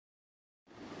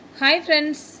Hi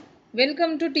friends,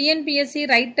 welcome to TNPSC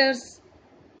Writers.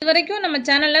 இதுவரைக்கும் நம்ம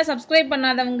சேனலை சப்ஸ்கிரைப்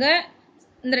பண்ணாதவங்க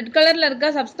இந்த ரெட் கலரில்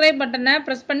இருக்க சப்ஸ்கிரைப் பட்டனை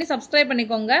ப்ரெஸ் பண்ணி சப்ஸ்கிரைப்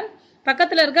பண்ணிக்கோங்க.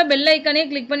 பக்கத்தில் இருக்க பெல் ஐக்கானே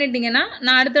கிளிக் பண்ணிட்டீங்கன்னா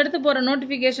நான் அடுத்தடுத்து போகிற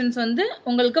நோட்டிஃபிகேஷன்ஸ்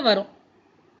உங்களுக்கு வரும்.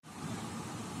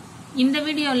 இந்த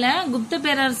வீடியோவில் குப்த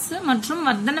பேரரசு மற்றும்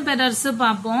வர்தன பேரரசு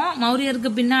பார்ப்போம்.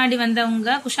 மௌரியருக்கு பின்னாடி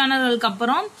வந்தவங்க குஷானர்களுக்கு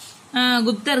அப்புறம்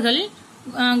குப்தர்கள்.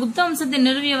 குப்த வம்சத்தை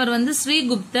நிறுவியவர்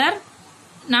ஸ்ரீகுப்தர்.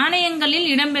 நாணயங்களில்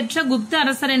இடம்பெற்ற குப்த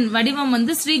அரசரின் வடிவம்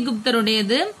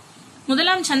ஸ்ரீகுப்தருடையது.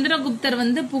 முதலாம் சந்திரகுப்தர்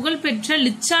புகழ்பெற்ற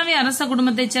லிச்சாவி அரச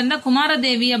குடும்பத்தைச் சேர்ந்த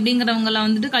குமாரதேவி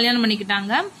அப்படிங்கிறவங்களை கல்யாணம்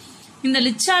பண்ணிக்கிட்டாங்க. இந்த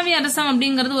லிச்சாவி அரசம்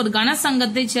அப்படிங்கிறது ஒரு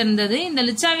கனசங்கத்தை சேர்ந்தது. இந்த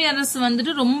லிச்சாவி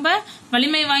அரசு ரொம்ப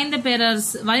வலிமை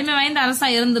வாய்ந்த அரசா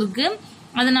இருந்திருக்கு.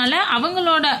 அதனால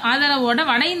அவங்களோட ஆதரவோட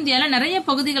வட இந்தியால நிறைய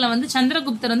பகுதிகளை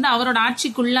சந்திரகுப்தர் அவரோட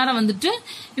ஆட்சிக்குள்ளார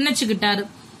இணைச்சுக்கிட்டாரு.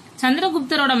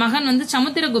 சந்திரகுப்தரோட மகன்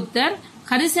சமுத்திரகுப்தர்.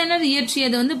 ஹரிசேனர்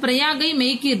இயற்றியது பிரயாகை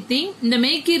மெய்கீர்த்தி. இந்த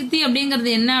மெய்கீர்த்தி அப்படிங்கிறது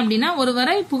என்ன அப்படின்னா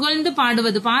ஒருவரை புகழ்ந்து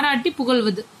பாடுவது, பாராட்டி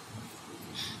புகழ்வது.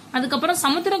 அதுக்கப்புறம்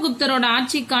சமுத்திரகுப்தரோட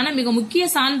ஆட்சிக்கான மிக முக்கிய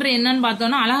சான்று என்னன்னு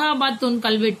பார்த்தோம்னா அலகாபாத் தூண்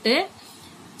கல்வெட்டு.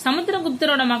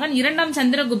 சமுத்திரகுப்தரோட மகன் இரண்டாம்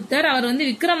சந்திரகுப்தர். அவர்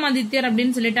விக்ரமாதித்யர்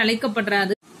அப்படின்னு சொல்லிட்டு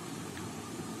அழைக்கப்படுறாரு.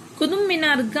 குதுப்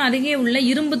மினாருக்கு அருகே உள்ள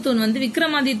இரும்பு தூண்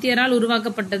விக்ரமாதித்யரால்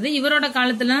உருவாக்கப்பட்டது. இவரோட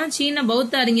காலத்துல சீன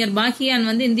பௌத்த அறிஞர்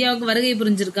பாகியான் இந்தியாவுக்கு வருகை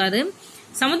புரிஞ்சிருக்காரு.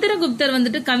 சமுத்திரகுப்தர்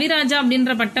கவிராஜா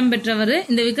அப்படின்ற பட்டம் பெற்றவர்.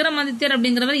 இந்த விக்ரமாதித்யர்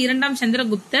அப்படிங்கிறவர் இரண்டாம்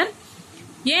சந்திரகுப்தர்.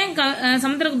 ஏன்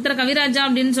சமுத்திரகுப்தர் கவிராஜா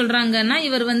அப்படின்னு சொல்றாங்கன்னா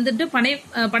இவர்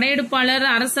படையெடுப்பாளர்,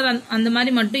 அரசர் அந்த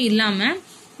மாதிரி மட்டும் இல்லாம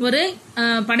ஒரு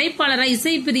படைப்பாளரா,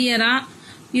 இசை பிரியரா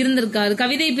இருந்திருக்காரு,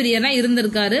 கவிதை பிரியரா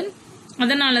இருந்திருக்காரு.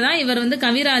 அதனாலதான் இவர்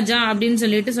கவிராஜா அப்படின்னு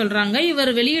சொல்லிட்டு சொல்றாங்க.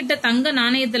 இவர் வெளியிட்ட தங்க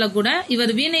நாணயத்துல கூட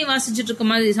இவர் வீணை வாசிச்சுட்டு இருக்க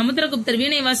மாதிரி, சமுத்திரகுப்தர்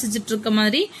வீணை வாசிச்சுட்டு இருக்க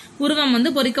மாதிரி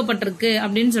உருவம் பொறிக்கப்பட்டிருக்கு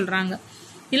அப்படின்னு சொல்றாங்க.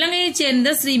 இலங்கையை சேர்ந்த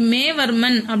ஸ்ரீ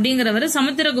மேவர்மன் அப்படிங்கிறவர்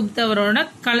சமுத்திரகுப்தரோட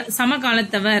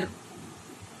சமகாலத்தவர்.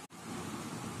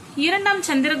 இரண்டாம்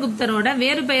சந்திரகுப்தரோட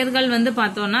வேறு பெயர்கள்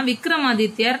பார்த்தோம்னா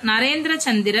விக்ரமாதித்யர், நரேந்திர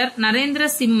சந்திரர், நரேந்திர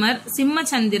சிம்மர்,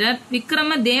 சிம்மச்சந்திரர்,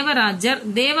 விக்ரம தேவராஜர்,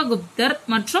 தேவகுப்தர்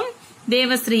மற்றும்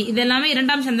தேவஸ்ரீ. இதெல்லாமே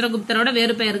இரண்டாம் சந்திரகுப்தரோட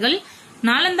வேறு பெயர்கள்.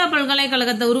 நாலந்தா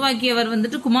பல்கலைக்கழகத்தை உருவாக்கியவர்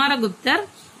குமாரகுப்தர்.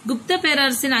 குப்த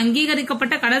பேரரசின்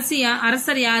அங்கீகரிக்கப்பட்ட கடைசி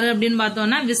அரசர் யாரு அப்படின்னு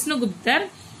பார்த்தோம்னா விஷ்ணுகுப்தர்.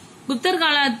 குப்தர்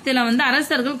காலத்துல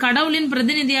அரசர்கள் கடவுளின்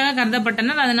பிரதிநிதியாக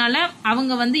கருதப்பட்டனர். அதனால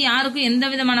அவங்க யாருக்கும் எந்த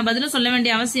விதமான பதிலும் சொல்ல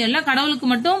வேண்டிய அவசியம் இல்ல, கடவுளுக்கு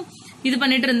மட்டும் இது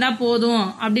பண்ணிட்டு இருந்தா போதும்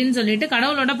அப்படின்னு சொல்லிட்டு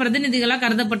கடவுளோட பிரதிநிதிகளா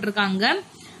கருதப்பட்டிருக்காங்க.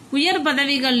 உயர்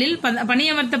பதவிகளில்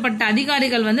பணியமர்த்தப்பட்ட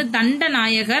அதிகாரிகள் தண்ட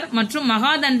நாயகர் மற்றும்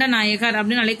மகாதண்ட நாயகர்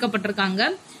அப்படின்னு அழைக்கப்பட்டிருக்காங்க.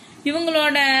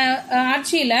 இவங்களோட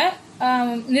ஆட்சியில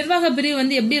நிர்வாக பிரிவு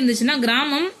எப்படி இருந்துச்சுன்னா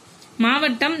கிராமம்,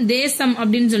 மாவட்டம், தேசம்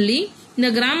அப்படின்னு சொல்லி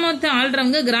இந்த கிராமத்தை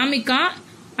ஆள்றவங்க கிராமிகா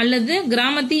அல்லது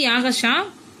கிராமத்தி யாகஷா,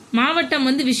 மாவட்டம்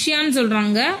விஷயான்னு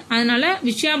சொல்றாங்க, அதனால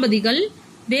விஷயாபதிகள்,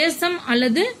 தேசம்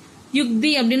அல்லது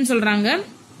யுக்தி அப்படின்னு சொல்றாங்க,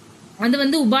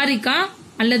 அது உபாரிகா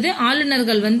அல்லது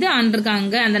ஆளுநர்கள்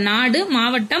ஆண்டிருக்காங்க. அந்த நாடு,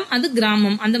 மாவட்டம், அது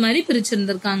கிராமம், அந்த மாதிரி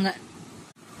பிரிச்சிருந்திருக்காங்க.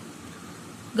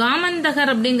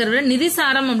 காமந்தகர் அப்படிங்கறவர்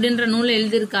நிதிசாரம் அப்படின்ற நூலை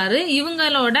எழுதியிருக்காரு.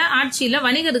 இவங்களோட ஆட்சியில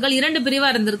வணிகர்கள் இரண்டு பிரிவா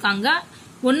இருந்திருக்காங்க.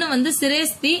 ஒன்னு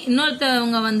சிரேஸ்தி,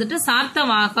 இன்னொருத்தவங்க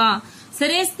சார்த்தவாகா.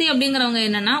 சிரேஸ்தி அப்படிங்கிறவங்க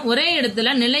என்னன்னா ஒரே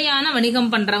இடத்துல நிலையான வணிகம்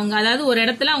பண்றவங்க, அதாவது ஒரு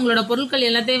இடத்துல அவங்களோட பொருட்கள்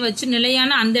எல்லாத்தையும் வச்சு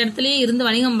நிலையான அந்த இடத்துலயே இருந்து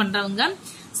வணிகம் பண்றவங்க.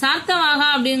 சார்த்தவாகா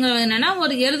அப்படிங்கிறவங்க என்னன்னா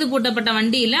ஒரு எருது பூட்டப்பட்ட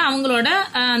வண்டியில அவங்களோட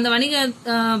அந்த வணிக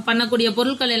பண்ணக்கூடிய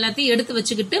பொருட்கள் எல்லாத்தையும் எடுத்து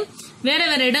வச்சுக்கிட்டு வேற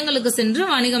வேற இடங்களுக்கு சென்று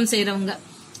வணிகம் செய்யறவங்க.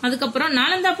 அதுக்கப்புறம்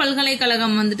நாலந்தா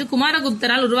பல்கலைக்கழகம்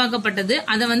குமாரகுப்தரால் உருவாக்கப்பட்டது.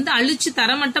 அதை அழிச்சு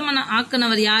தரமட்டமான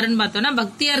ஆக்குனவர் யாருன்னு பார்த்தோம்னா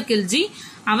பக்தியார் கில்ஜி.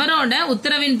 அவரோட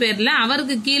உத்தரவின் பேர்ல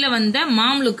அவருக்கு கீழே வந்த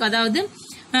மாம்லுக், அதாவது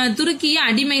துருக்கிய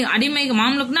அடிமை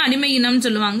மாம்லுக்னா அடிமை இனம்னு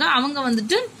சொல்லுவாங்க. அவங்க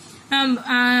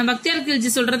பக்தியார்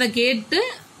கில்ஜி சொல்றத கேட்டு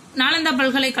நாலந்தா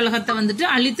பல்கலைக்கழகத்தை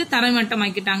அழித்து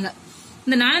தரைமட்டமாக்கிட்டாங்க.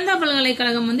 இந்த நாலந்தா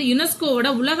பல்கலைக்கழகம் யுனெஸ்கோவோட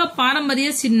உலக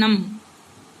பாரம்பரிய சின்னம்.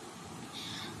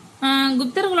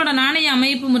 குப்தர்களோட நாணய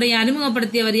அமைப்பு முறையை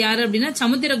அறிமுகப்படுத்தியவர் யாரு அப்படின்னா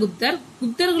சமுத்திரகுப்தர்.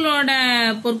 குப்தர்களோட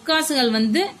பொற்காசுகள்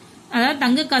அதாவது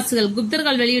தங்க காசுகள்,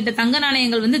 குப்தர்கள் வெளியிட்ட தங்க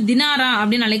நாணயங்கள் தினாரா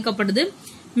அப்படின்னு அழைக்கப்படுது.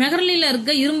 மெஹர்லில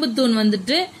இருக்க இரும்பு தூண்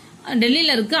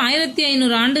டெல்லியில இருக்கு.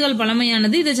 1500 ஆண்டுகள்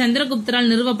பழமையானது. இது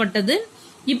சந்திரகுப்தரால் நிறுவப்பட்டது.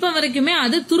 இப்ப வரைக்குமே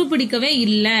அது துருப்பிடிக்கவே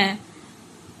இல்லை.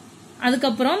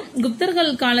 அதுக்கப்புறம்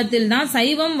குப்தர்கள் காலத்தில் தான்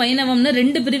சைவம், வைணவம்னு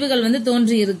ரெண்டு பிரிவுகள்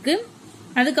தோன்றி இருக்கு.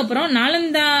 அதுக்கப்புறம்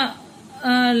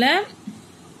நாலந்தால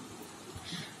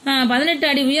 18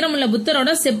 அடி உயரமுள்ள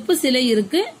புத்தரோட செப்பு சிலை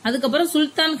இருக்கு. அதுக்கப்புறம்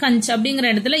சுல்தான் கஞ்ச் அப்படிங்கிற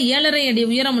இடத்துல 7.5 அடி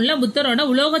உயரமுள்ள புத்தரோட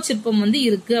உலோக சிற்பம்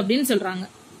இருக்கு அப்படின்னு சொல்றாங்க.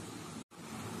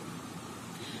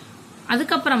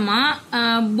 அதுக்கப்புறமா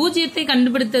பூஜ்ஜியத்தை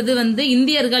கண்டுபிடித்தது வந்து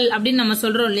இந்தியர்கள் அப்படின்னு நம்ம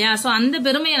சொல்றோம் இல்லையா. சோ அந்த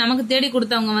பெருமையை நமக்கு தேடி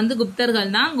கொடுத்தவங்க வந்து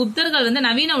குப்தர்கள் தான். குப்தர்கள் வந்து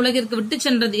நவீன உலகிற்கு விட்டு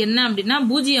சென்றது என்ன அப்படின்னா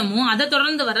பூஜ்ஜியமும் அதை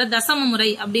தொடர்ந்து வர்ற தசம முறை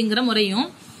அப்படிங்கிற முறையும்.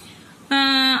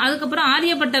 அதுக்கப்புறம்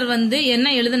ஆரியப்பட்டர் வந்து என்ன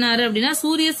எழுதினாரு அப்படின்னா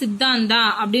சூரிய சித்தாந்தா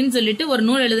அப்படின்னு சொல்லிட்டு ஒரு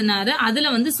நூல் எழுதினாரு.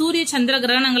 அதுல வந்து சூரிய சந்திர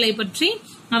கிரகணங்களை பற்றி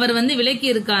அவர் வந்து விளக்கி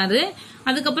இருக்காரு.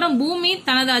 அதுக்கப்புறம் பூமி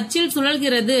தனது அச்சில்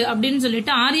சுழல்கிறது அப்படின்னு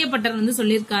சொல்லிட்டு ஆரியப்பட்டர் வந்து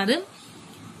சொல்லியிருக்காரு.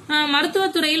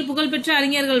 மருத்துவத்துறையில் புகழ்பெற்ற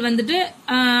அறிஞர்கள் வந்துட்டு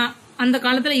அந்த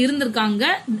காலத்துல இருந்திருக்காங்க.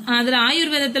 அதுல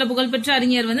ஆயுர்வேதத்துல புகழ்பெற்ற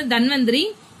அறிஞர் வந்து தன்வந்திரி,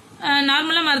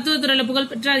 நார்மலா மருத்துவத்துறையில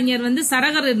புகழ்பெற்ற அறிஞர் வந்து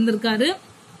சரகர் இருந்திருக்காரு.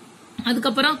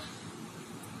 அதுக்கப்புறம்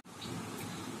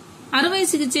அறுவை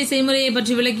சிகிச்சை செய்முறையை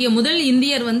பற்றி விளக்கிய முதல்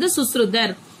இந்தியர் வந்து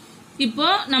சுஸ்ருதர். இப்போ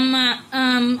நம்ம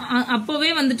அப்பவே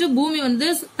வந்துட்டு பூமி வந்து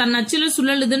தன் அச்சில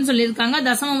சுழலுதுன்னு சொல்லியிருக்காங்க,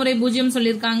 தசம முறை பூஜ்ஜியம்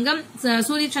சொல்லியிருக்காங்க,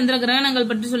 சூரிய சந்திர கிரகணங்கள்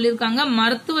பற்றி சொல்லியிருக்காங்க.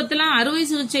 மருத்துவத்துல அறுவை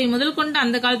சிகிச்சை முதல் கொண்டு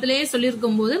அந்த காலத்திலேயே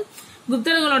சொல்லியிருக்கும் போது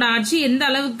குப்தர்களோட ஆட்சி எந்த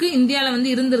அளவுக்கு இந்தியால வந்து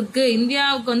இருந்திருக்கு,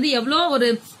 இந்தியாவுக்கு வந்து எவ்வளவு ஒரு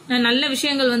நல்ல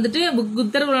விஷயங்கள் வந்துட்டு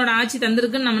குப்தர்களோட ஆட்சி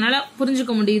தந்திருக்குன்னு நம்மளால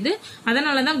புரிஞ்சுக்க முடியுது.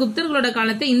 அதனாலதான் குப்தர்களோட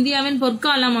காலத்தை இந்தியாவின்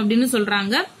பொற்காலம் அப்படின்னு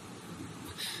சொல்றாங்க.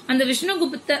 அந்த விஷ்ணு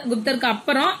குப்தருக்கு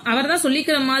அப்புறம் அவர் தான்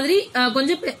சொல்லிக்கிற மாதிரி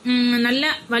கொஞ்சம் நல்ல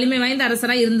வலிமை வாய்ந்த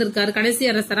அரசரா இருந்திருக்காரு, கடைசி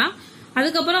அரசரா.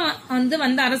 அதுக்கப்புறம் வந்து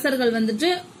வந்த அரசர்கள் வந்துட்டு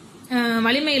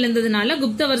வலிமை இழந்ததுனால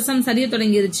குப்த வருஷம் சரிய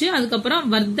தொடங்கிருச்சு. அதுக்கப்புறம்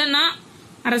வர்தனா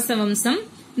அரச வம்சம்,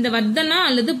 இந்த வர்தனா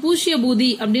அல்லது பூஷ்ய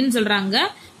பூதி அப்படின்னு சொல்றாங்க.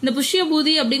 இந்த புஷ்ய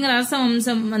பூதி அப்படிங்கிற அரச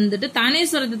வம்சம் வந்துட்டு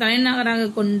தானேஸ்வரத்தை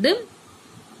தலைநகராக கொண்டு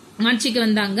ஆட்சிக்கு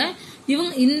வந்தாங்க.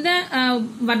 இந்த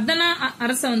வர்தனா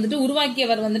அரச வந்துட்டு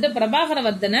உருவாக்கியவர் வந்துட்டு பிரபாகர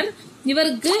வர்தனர்.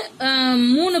 இவருக்கு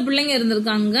 3 பிள்ளைங்க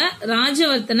இருந்திருக்காங்க,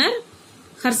 ராஜவர்த்தனர்,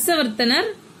 ஹர்ஷவர்த்தனர்,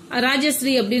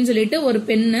 ராஜஸ்ரீ அப்படின்னு சொல்லிட்டு ஒரு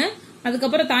பெண்ணு.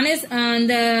 அதுக்கப்புறம் தானே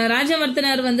இந்த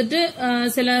ராஜவர்த்தனர் வந்துட்டு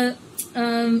சில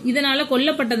இதனால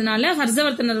கொல்லப்பட்டதுனால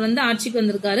ஹர்ஷவர்த்தனர் வந்து ஆட்சிக்கு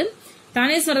வந்திருக்காரு.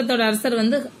 தானேஸ்வரத்தோட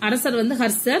அரசர் வந்து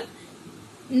ஹர்ஷர்.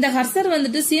 இந்த ஹர்ஷர்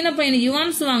வந்துட்டு சீன பயணி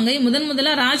யுவான் சுவாங்கை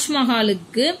முதல்ல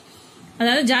ராஜ்மஹாலுக்கு,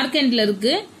 அதாவது ஜார்க்கண்ட்ல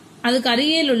இருக்கு, அதுக்கு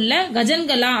அருகில் உள்ள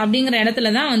கஜன்கலா அப்படிங்கிற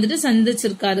இடத்துலதான் வந்துட்டு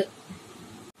சந்திச்சிருக்காரு.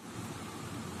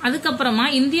 அதுக்கப்புறமா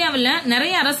இந்தியாவில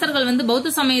நிறைய அரசர்கள் வந்து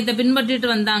பௌத்த சமயத்தை பின்பற்றிட்டு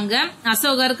வந்தாங்க,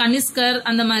 அசோகர், கனிஷ்கர்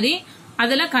அந்த மாதிரி.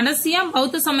 அதுல கடைசியா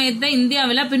பௌத்த சமயத்தை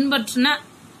இந்தியாவில பின்பற்றின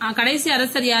கடைசி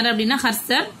அரசர் யாரு அப்படின்னா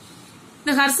ஹர்ஷர்.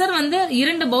 இந்த ஹர்ஷர் வந்து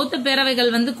 2 பௌத்த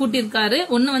பேரவைகள் வந்து கூட்டியிருக்காரு.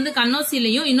 ஒன்னு வந்து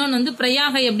கன்னோசிலையும் இன்னொன்னு வந்து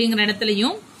பிரயாகை அப்படிங்கிற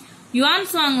இடத்துலயும். யுவான்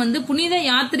சுவாங் வந்து புனித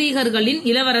யாத்ரீகர்களின்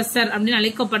இளவரசர் அப்படின்னு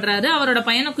அழைக்கப்படுறாரு. அவரோட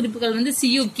பயண குறிப்புகள் வந்து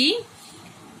சியூக்கி.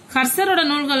 ஹர்ஷரோட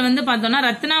நூல்கள் வந்து பார்த்தோம்னா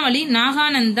ரத்னாவளி,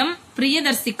 நாகானந்தம்,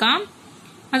 பிரியதர்சிகா.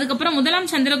 அதுக்கப்புறம்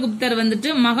முதலாம் சந்திரகுப்தர் வந்துட்டு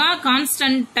மகா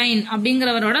கான்ஸ்டன்டைன்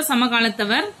அப்படிங்கிறவரோட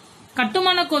சமகாலத்தவர்.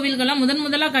 கட்டுமான கோவில்களை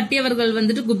முதலா கட்டியவர்கள்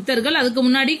வந்துட்டு குப்தர்கள். அதுக்கு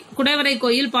முன்னாடி குடைவரை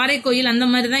கோயில், பாறை கோயில் அந்த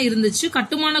மாதிரி தான் இருந்துச்சு.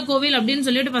 கட்டுமான கோவில் அப்படின்னு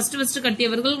சொல்லிட்டு ஃபர்ஸ்ட்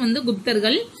கட்டியவர்கள் வந்து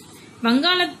குப்தர்கள்.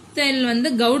 வங்காளத்தில் வந்து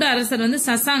கவுட அரசர் வந்து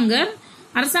சசாங்கர்.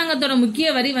 அரசாங்கத்தோட முக்கிய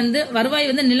வருவாய்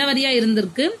வந்து நிலவரியா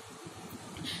இருந்திருக்கு.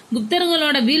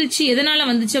 குப்தர்களோட வீழ்ச்சி எதனால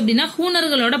வந்துச்சு அப்படின்னா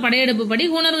ஹூனர்களோட படையெடுப்பு படி.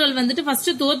 ஹூனர்கள் வந்துட்டு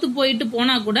ஃபர்ஸ்ட் தோத்து போயிட்டு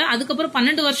போனா கூட அதுக்கப்புறம்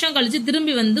 12 வருஷம் கழிச்சு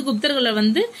திரும்பி வந்து குப்தர்களை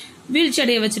வந்து வீழ்ச்சி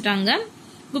அடைய வச்சுட்டாங்க.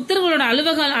 குப்தர்களோட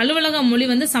அலுவலக மொழி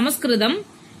வந்து சமஸ்கிருதம்.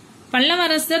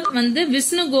 பல்லவரசர் வந்து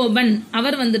விஷ்ணுகோபன்,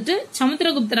 அவர் வந்துட்டு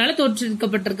சமுத்திரகுப்தரால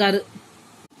தோற்றுவிக்கப்பட்டிருக்காரு.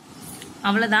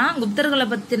 அவ்வளவுதான், குப்தர்களை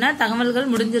பத்தின தகவல்கள்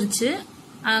முடிஞ்சிருச்சு.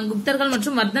 குப்தர்கள்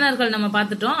மற்றும் வர்தனர்கள் நம்ம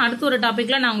பார்த்துட்டோம். அடுத்த ஒரு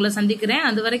டாபிக்ல நான் உங்களை சந்திக்கிறேன்.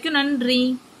 அது வரைக்கும் நன்றி.